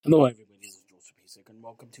Hello, everybody. This is Joseph Pasek, and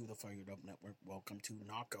welcome to the Fired Up Network. Welcome to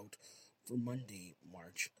Knockout for Monday,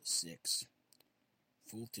 March 6th.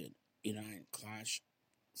 Fulton Iran clash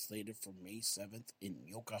slated for May 7th in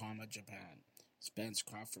Yokohama, Japan. Spence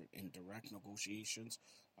Crawford in direct negotiations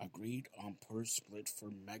agreed on purse split for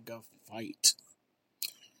mega fight.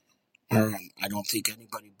 I don't think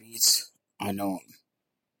anybody beats. I know.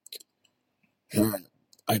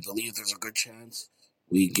 I believe there's a good chance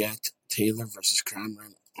we get Taylor versus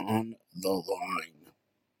Cameron on the line.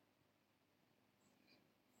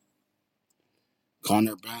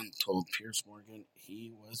 Conor Benn told Piers Morgan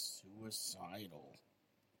he was suicidal.